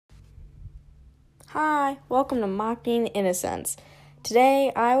Hi, welcome to Mocking Innocence.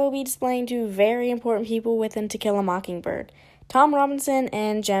 Today, I will be displaying two very important people within To Kill a Mockingbird, Tom Robinson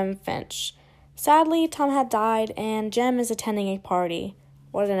and Jem Finch. Sadly, Tom had died, and Jem is attending a party.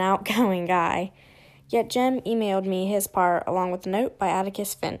 What an outgoing guy. Yet Jem emailed me his part along with a note by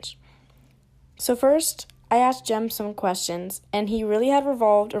Atticus Finch. So first, I asked Jem some questions, and he really had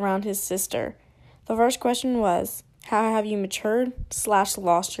revolved around his sister. The first question was, how have you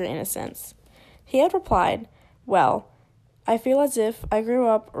matured/lost your innocence? He had replied, well, I feel as if I grew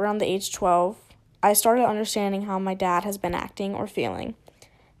up around the age 12. I started understanding how my dad has been acting or feeling,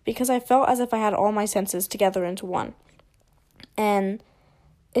 because I felt as if I had all my senses together into one. And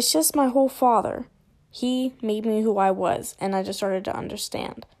it's just my whole father. He made me who I was, and I just started to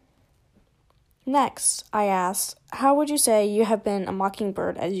understand. Next, I asked, how would you say you have been a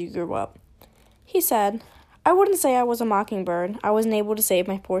mockingbird as you grew up? He said, I wouldn't say I was a mockingbird. I wasn't able to save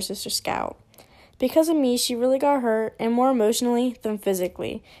my poor sister Scout. Because of me, she really got hurt, and more emotionally than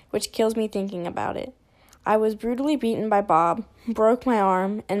physically, which kills me thinking about it. I was brutally beaten by Bob, broke my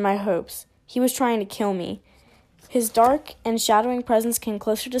arm, and my hopes. He was trying to kill me. His dark and shadowing presence came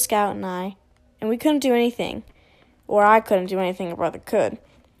closer to Scout and we couldn't do anything. Or I couldn't do anything a brother could.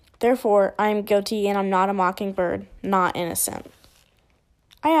 Therefore, I am guilty, and I'm not a mockingbird, not innocent.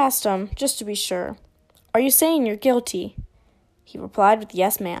 I asked him, just to be sure, are you saying you're guilty? He replied with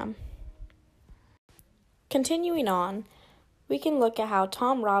yes, ma'am. Continuing on, we can look at how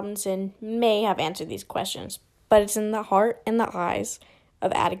Tom Robinson may have answered these questions, but it's in the heart and the eyes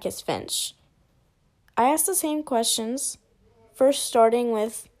of Atticus Finch. I asked the same questions, first starting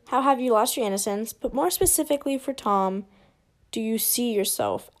with, how have you lost your innocence, but more specifically for Tom, do you see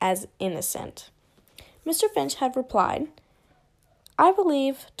yourself as innocent? Mr. Finch had replied, I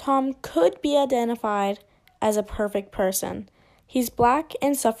believe Tom could be identified as a perfect person. He's black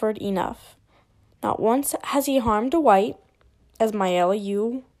and suffered enough. Not once has he harmed a white, as Mayella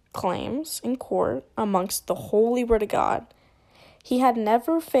Yu claims in court amongst the holy word of God. He had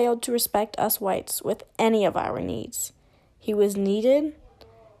never failed to respect us whites with any of our needs. He was needed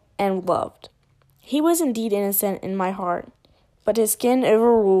and loved. He was indeed innocent in my heart, but his skin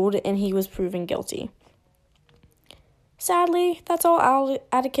overruled and he was proven guilty. Sadly, that's all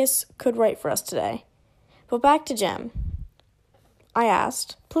Atticus could write for us today. But back to Jem. I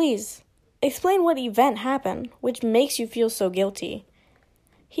asked, please, explain what event happened, which makes you feel so guilty.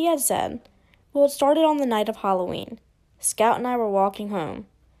 He had said, well, it started on the night of Halloween. Scout and I were walking home.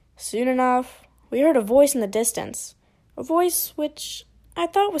 Soon enough, we heard a voice in the distance. A voice which I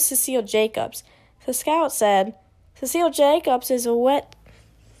thought was Cecile Jacobs. So Scout said, Cecile Jacobs is a wet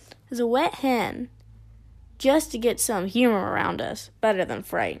hen. Just to get some humor around us, better than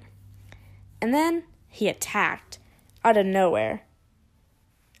fright. And then he attacked, out of nowhere.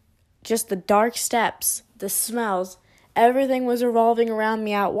 Just the dark steps, the smells, everything was revolving around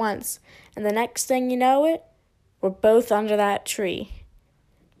me at once, and the next thing you know it, we're both under that tree.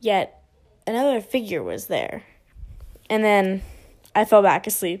 Yet, another figure was there. And then, I fell back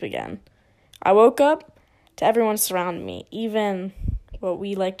asleep again. I woke up to everyone surrounding me, even what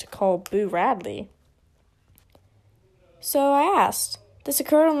we like to call Boo Radley. So I asked, this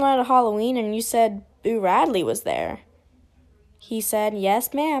occurred on the night of Halloween, and you said Boo Radley was there. He said,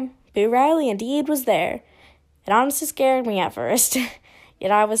 yes, ma'am. Boo Radley indeed was there. It honestly scared me at first.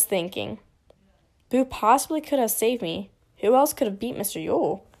 Yet I was thinking, Boo possibly could have saved me. Who else could have beat Mr.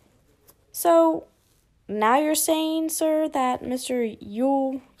 Yule? So, now you're saying, sir, that Mr.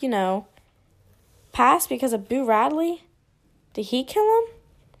 Yule, passed because of Boo Radley? Did he kill him?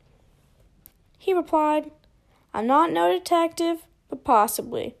 He replied, I'm not no detective, but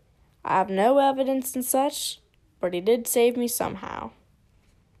possibly. I have no evidence and such, but he did save me somehow.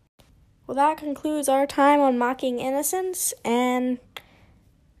 Well, that concludes our time on Mocking Innocence, and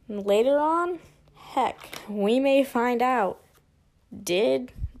later on, heck, we may find out,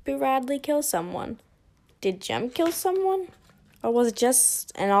 did Boo Radley kill someone? Did Jem kill someone? Or was it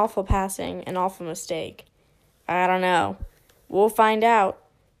just an awful passing, an awful mistake? I don't know. We'll find out.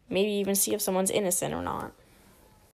 Maybe even see if someone's innocent or not.